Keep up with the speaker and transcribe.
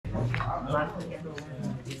last weekend.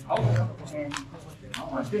 And I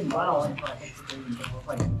was doing well until I hit the game. It was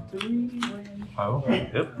like 3 wins. Oh,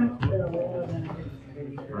 yep. 3,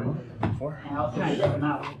 4. And I was trying to get them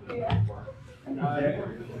out.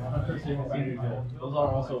 Those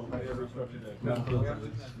are also restructured.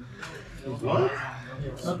 What?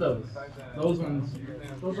 Not those. Those ones.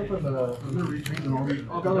 Those are for the regional.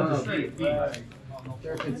 Oh, no, straight.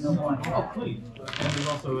 There's no one. Oh, clean. And there's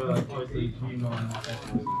also choice Digimon.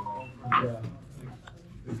 Yeah.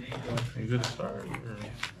 You good to start?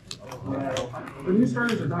 The new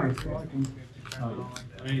starters are nice. I like them. I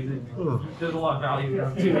mean, there's a lot of value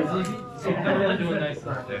there too. So they're really doing nice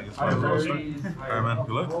stuff. Alright, man.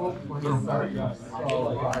 Good luck.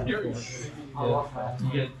 You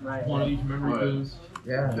get one of each memory boost.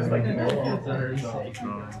 Yeah. Just like I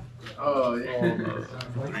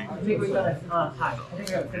think we got a tie. I think we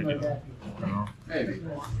got a thing like that. Maybe.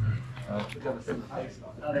 Oh,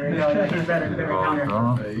 there you go. Yeah, he's better counter.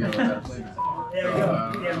 There you go. There we go.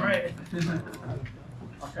 Damn right.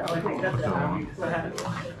 I'll take that down.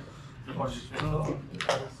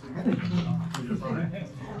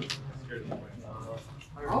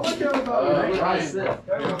 I'll look out about it.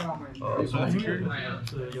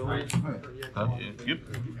 Yep.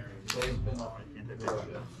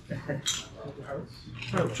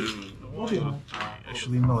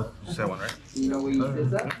 Actually, no, it's that one, right? You know what you did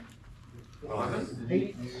that?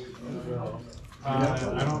 8. I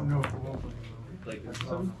don't know.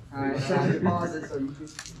 I set the deposit so you can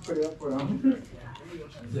put it up for them.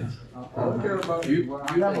 I don't care about You what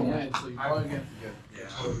have a I'm win, so you probably get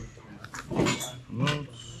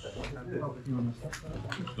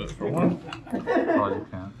Good for one. Oh, you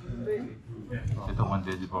can. Get the one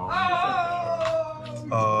Digimon.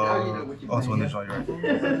 Also one Digimon, you're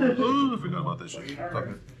right. Ooh, I forgot about this shit.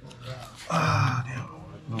 Okay. Ah, damn.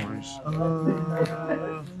 No worries.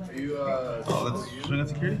 Let's swing at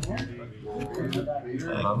security. Only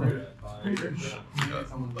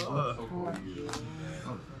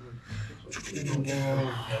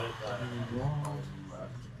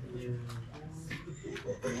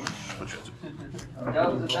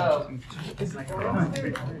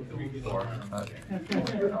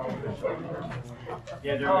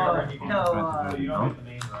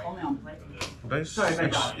on play. Dice? Sorry,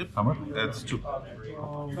 Six. Yep. How much? That's 2.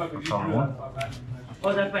 That's all one.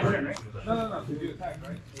 Oh, that's my turn, right? No. You do attack,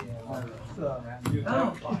 right? Oh.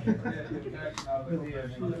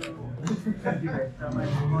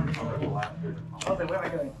 Oh, then where am I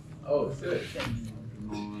going? Oh, good.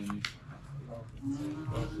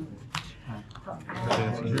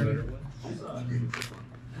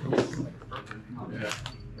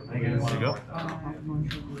 There you go.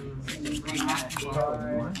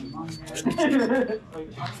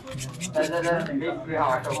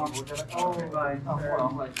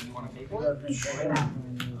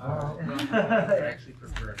 Actually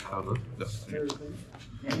prefer. I'll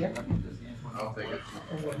take it.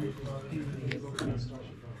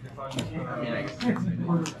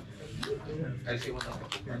 I see one.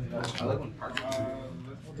 I like one part.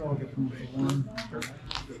 I'll get them for 1.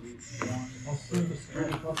 I'll send the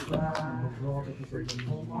security plus that and we'll draw because of the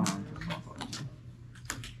one.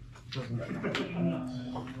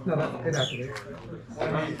 No, it activates.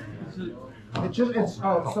 It should, it's,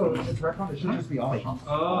 so it's retcon, it should just be off.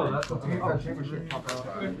 Oh, that's what the chamber should pop out.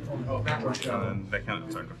 And then that kind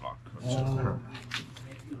of started to block.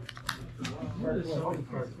 There's so many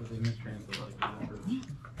cards with the mistrans.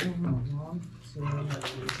 1,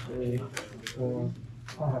 2, 3, 4,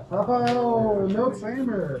 5. Oh, no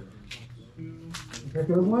Tamer! There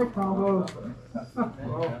goes my combos.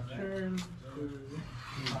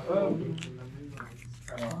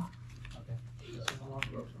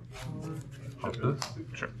 How's this?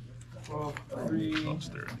 Sure. 3. I'll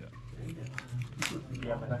stir it,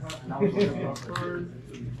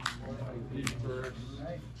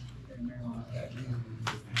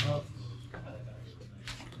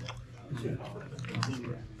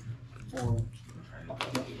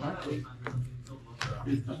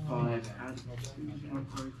 Is the 5 add 2 more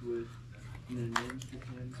cards with an names to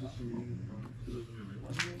hand to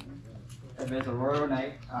If there's a Royal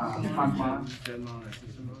Knight, Digimon. Gallantmon or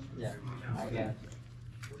Digimon? Yeah, I guess.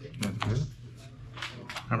 That's good.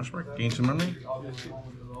 How much more? Gain some memory?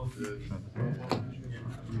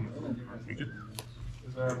 You good?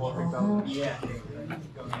 Is there a ball picked up? Yeah.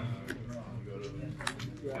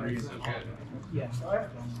 Yeah.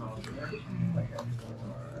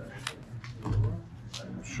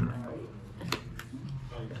 Sure.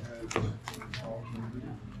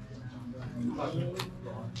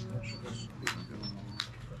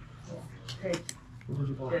 Hey.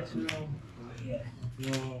 Yes, no. Yeah.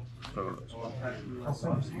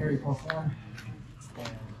 Also, just carry +1.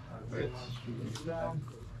 Down.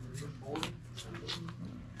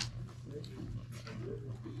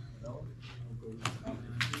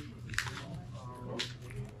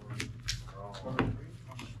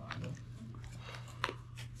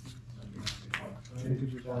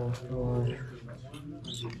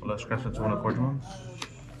 Well, let's scratch into one of the Digimon.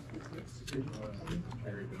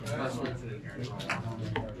 Yes.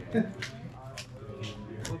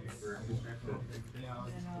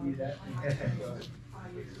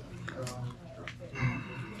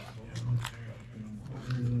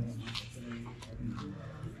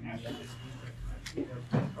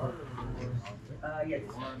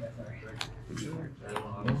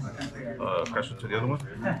 Scratch into the other one.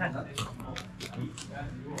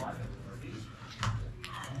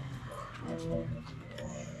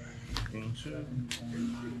 Into.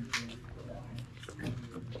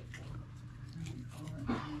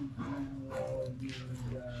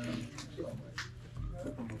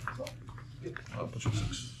 Push it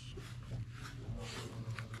 6.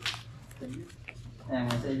 And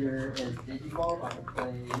when Savior is Digimon, I can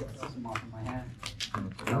play some off in my hand.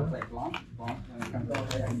 I'll play Blanc. When it comes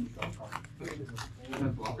out, I can use draw a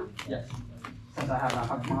card. Yes. Since I have a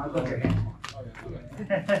Hakmon, look at him.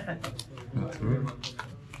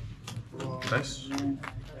 Nice.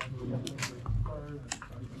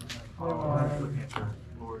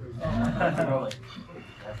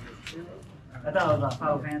 I thought it was a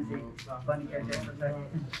Final Fantasy funny character for a second.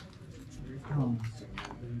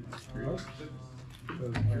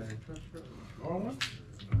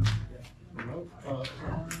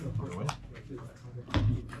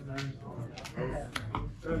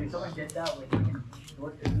 Someone did that with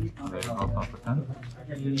what the meat on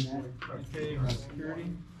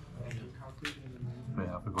May I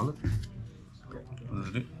have a bullet?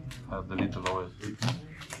 Delete the lowest.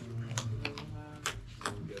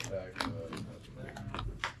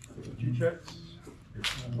 Two checks.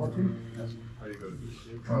 14.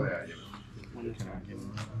 Oh, yeah.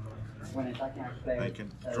 when it's I can play I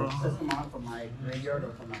can a draw. system on from my graveyard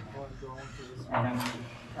or from my hand. And then when it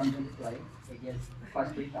comes into play, it gets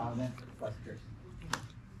plus 3,000 plus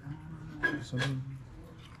piercing.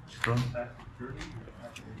 Draw.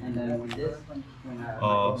 And then when this, when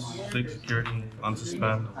I 6 security,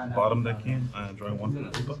 unsuspend, bottom decking, and drawing 1 from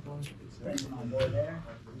the tuba. on board there,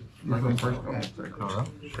 You're going first? Oh, sorry. Alright,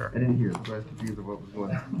 sure. I didn't hear, so I was confused of what was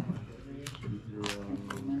going on.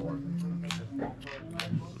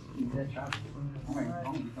 this shot, I'm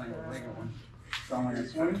be playing a bigger one. So I'm gonna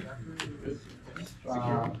swing.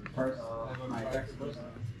 First, my dex first.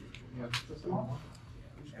 System off.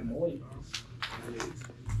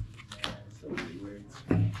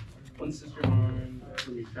 One sister on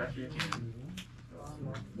to retract your hand.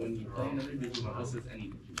 When you play another Digimon, this is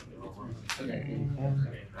any Digimon. Okay.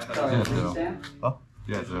 Yeah, So, zero. stand. Oh,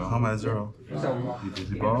 yeah, 0. How am I at 0? So, You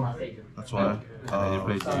busy ball? That's why. You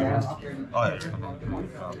play so Tamers. security. Oh, yeah,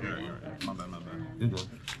 you're right. My bad. You're good.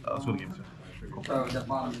 Let's go to game 2. Cool. So the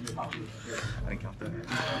bottom is the top of the security. I didn't count that.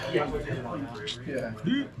 Yeah.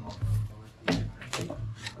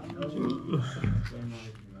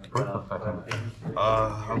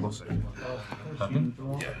 I'll go second. Second?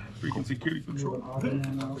 Yeah. Freaking security control. I'm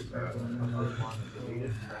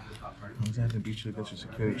gonna have to beat you to get your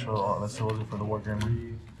security control. Oh, let's hold it for the war gamer.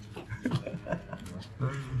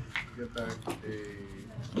 Get back a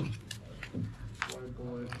white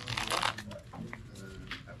bullet.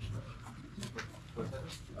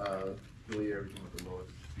 Delete everything with the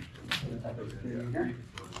lowest. Type of security here.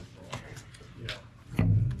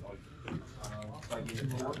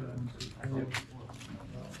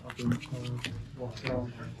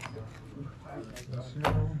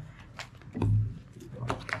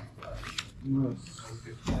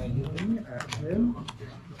 At him,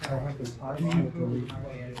 I have this high shield delete.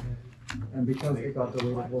 And because it got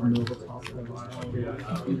deleted, we'll move the top of the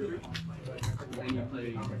When you play,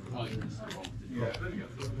 oh, you're just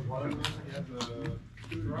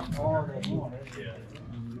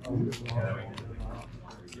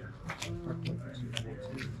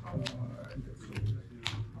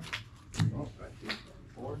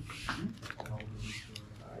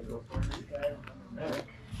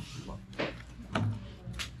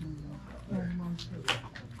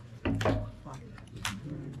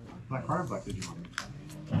Black card, black Digimon.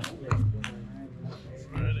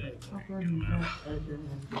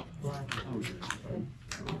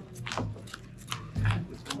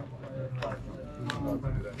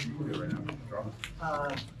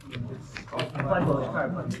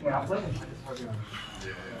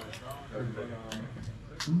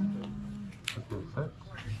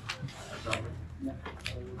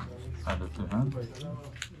 Add it to hand.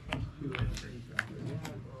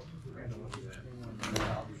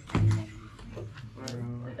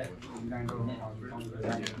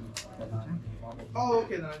 Oh,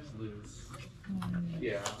 okay, then I just lose.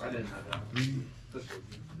 Yeah, I didn't know that. That's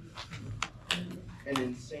crazy. An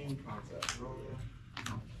insane concept.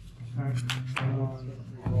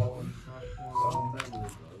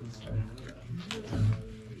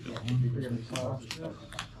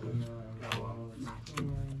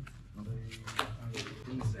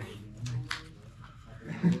 Insane.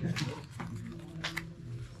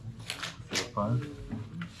 4, 5.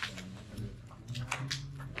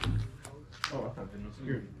 Oh, I thought there was no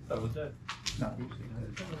security. That was it.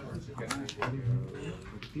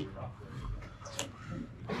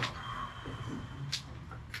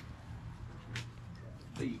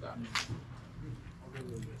 So you got it.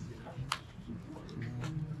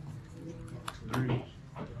 3.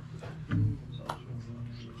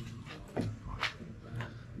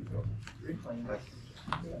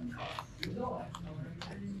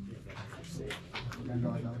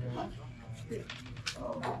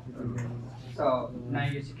 So now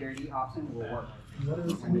your security option will work.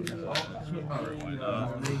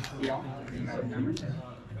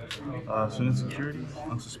 Student security,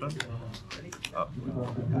 unsuspend. Up.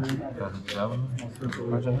 Got it. Gallantmon.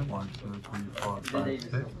 1, 2, 3, 4, 5,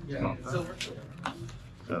 6.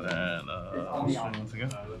 And then, swing once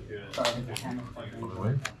again. All the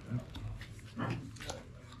way.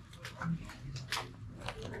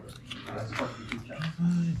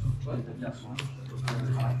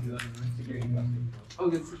 Oh,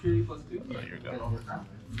 good security plus 2? There you go.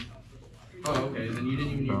 Oh, okay, then you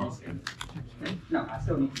didn't even need to scan. No, I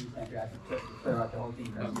still need to use that. I can clear out the whole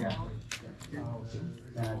thing. Yeah.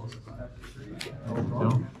 That would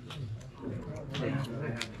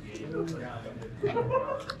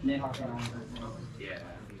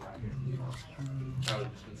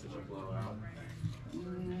have just been such a blowout. You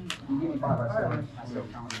give me 5 by 7. I still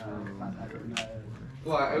count.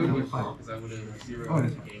 Well, I would have been fine because I would have zeroed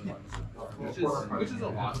into game 1, which is a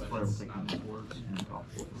lot, but it's not just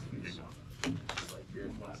like your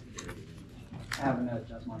one security. I haven't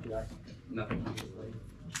adjusted my reaction. Nothing.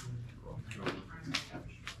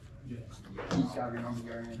 Each got remember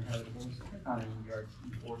your inheritables. I mean, your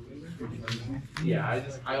Yeah,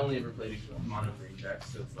 I only ever played mono green decks,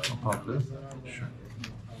 so it's like. I'll pop this. Sure.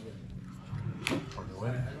 All the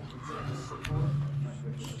way.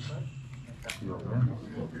 You open.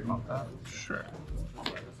 Pop that. Sure.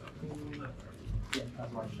 yeah,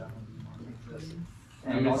 that's why you I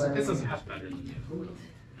mean, this is much better than you.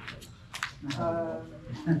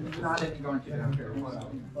 Not if you're going to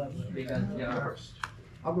because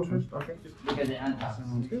I'll go first. Okay. because it untaps.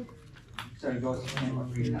 So it goes to 10 or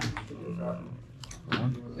 3 times.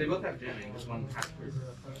 They both have jamming. This one has first.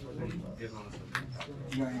 The other one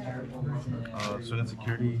is Your inheritable Student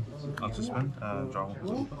security, unsuspend. Draw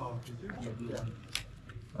 1.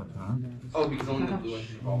 Add to hand. Oh, because only the blue one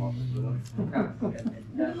can evolve off the blue one.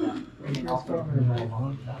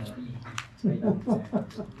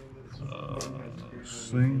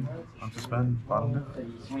 Swing, unsuspend, bottom deck. So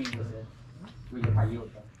you swing with it with your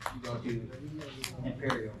Pyota. You go to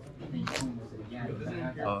Imperial, then you swing with it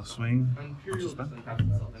again. Swing, Imperial unsuspend. doesn't tap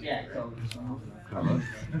itself anyway. Yeah, so you swing.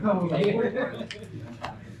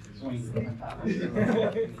 Swing.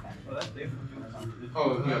 Oh,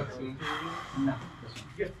 you have 2 Imperials? No.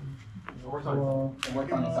 It works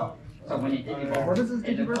on itself. So when it evolves, What is this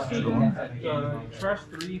Digiverse do? Trash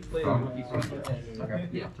 3 play. Okay.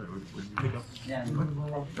 Yeah. yeah.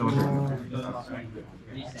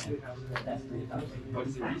 Reset. That's 3 times. What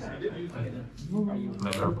is the reset?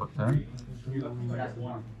 Later put 10. That's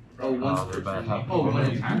 1. Oh, the once per bad turn. habit. Oh, one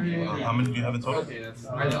attack. How many do you have in total? Okay, that's.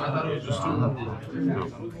 I thought it was just 2.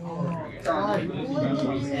 So you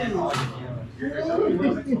reset all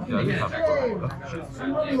Yeah, you have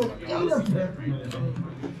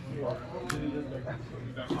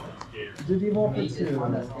Did you evolve Ace it is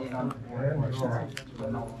one to? that stays on the board.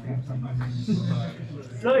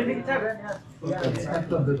 No, you think it's happening.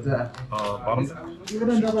 Except of the death. Bottom deck. Even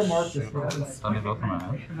another mark is fine. Let me go for my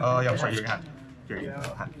hand. Yeah, I'm sorry, your hand. Here you go.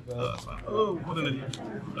 Hand. That's fine. Oh, what an idiot.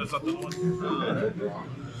 That's not the one.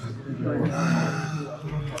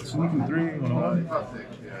 Sneaking 3, 1 away.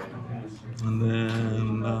 And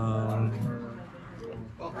then,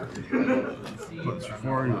 what's your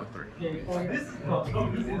 4? You have 3.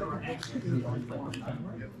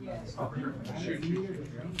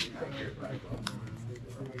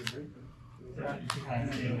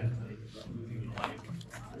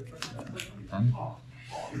 Ten.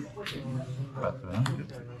 Back to hand.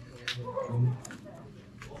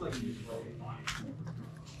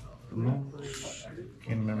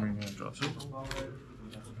 Gain memory and draw 2.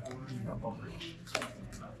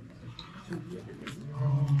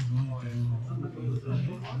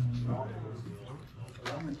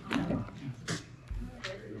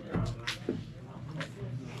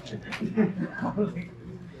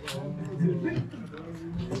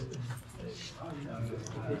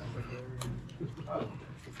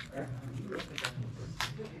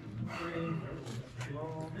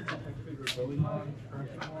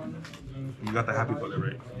 You got the happy bullet,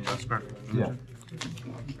 right? That's correct. Yeah.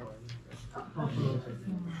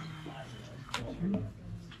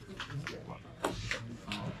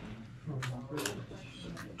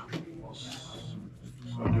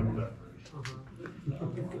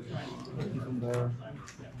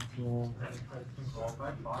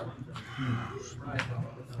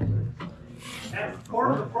 That's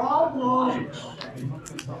part of the problem.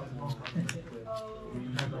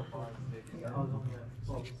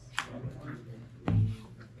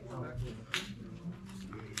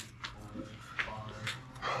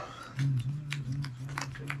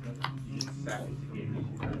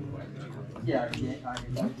 Yeah, I can get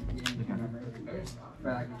the camera,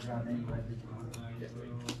 but I can grab any of the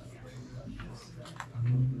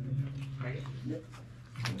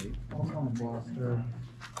Also on blaster.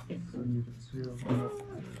 So you can see.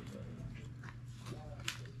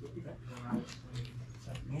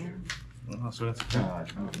 So that's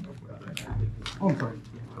Oh, I'm sorry.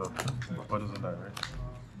 so, what doesn't die, right?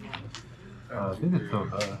 I think it still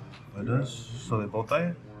does. It does. So they both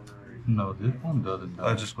die? No, this one doesn't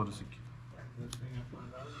die. I just go to CQ.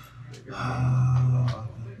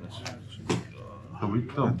 So we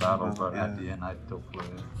still battle, but at the end I still play.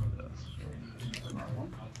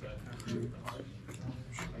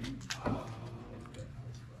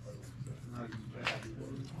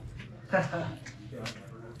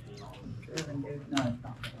 No, it's not.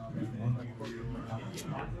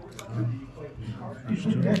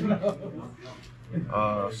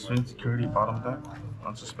 Swing security bottom deck.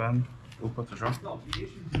 Unsuspend. Upa to draw.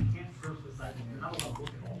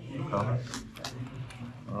 Cover.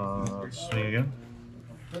 Swing again.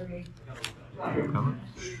 Cover.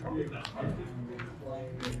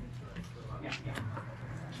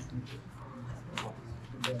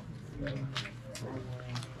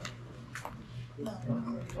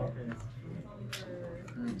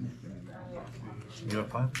 You have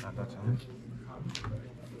 5? I got 10.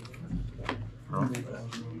 Draw.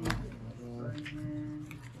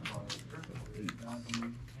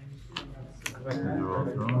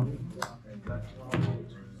 Draw.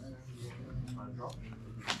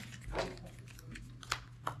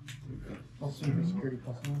 Also, you security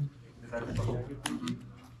 +1.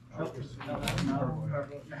 Marcus.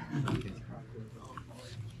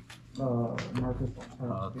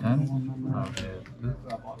 10. Okay.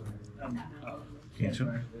 Gain 2.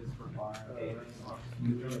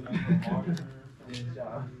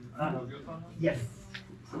 Yes.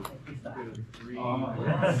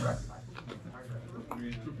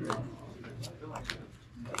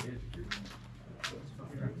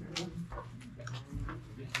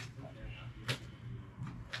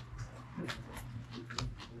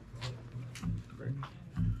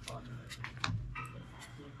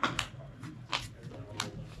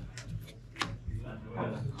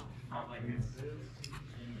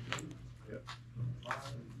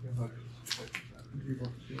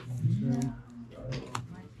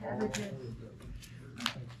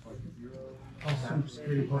 Also,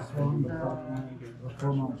 security +1. The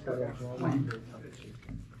 4 months for that draw.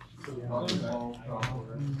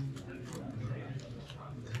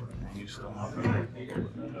 You still have one.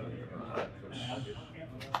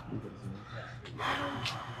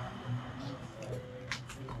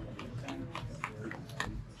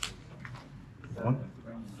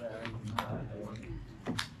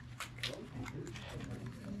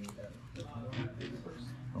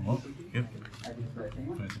 Come on. Yep.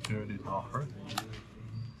 My security is offered.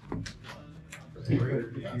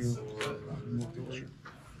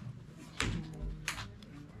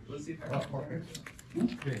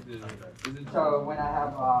 So when I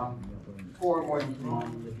have 4 more Digimon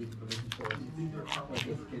in the disposition force, so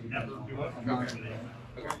basically I'm not gonna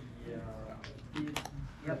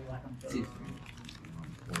Yep.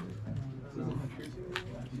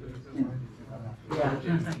 Yeah.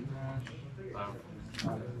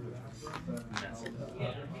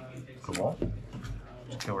 Come on.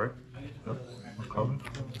 Kill, right? Yep. Cover.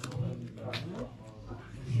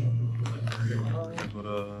 I go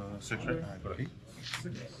to 6, right? I go to 8.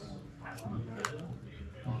 6.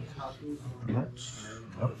 Notes.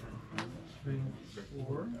 Yep.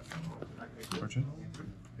 Fortune.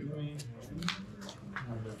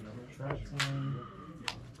 trash can.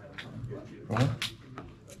 Roll.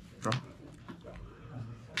 Draw.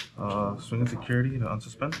 Swing and security to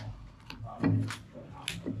unsuspend.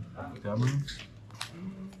 Tamers.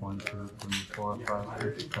 1, 2, 3, 4, 5,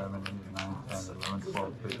 6, 7, 8, 9, 10, 11,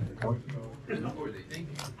 12, 13, 14.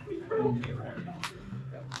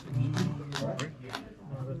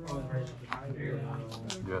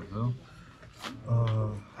 You have Bill?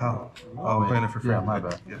 How? I'm playing it for free. Yeah, my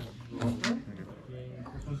bad. Yeah.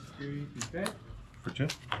 Security to pay. For 2?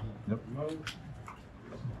 Yep.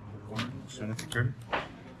 Swing and security.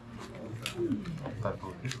 Type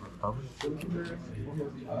of cover.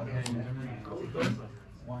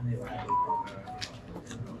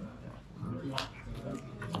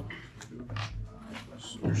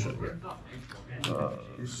 Your shit.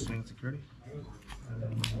 Swing security.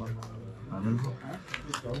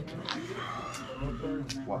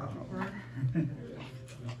 Wow.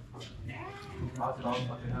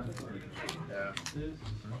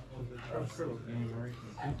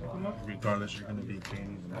 Regardless, you're gonna be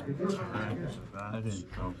gaining that. I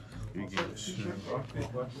didn't know. You get shit.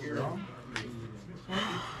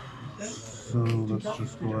 So let's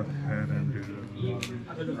just go ahead and do.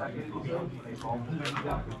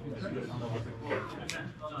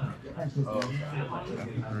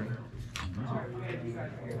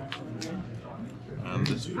 And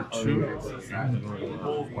this for 2.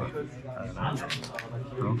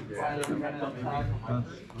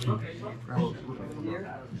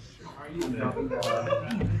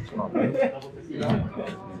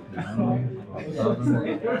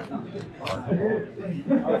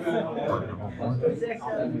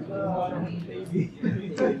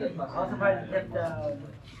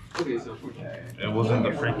 It wasn't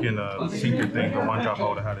the freaking secret thing, the one drop I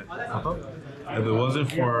would have had it. If it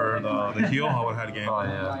wasn't for the heal, I would have had a game. Oh,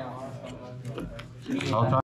 yeah. I'll try.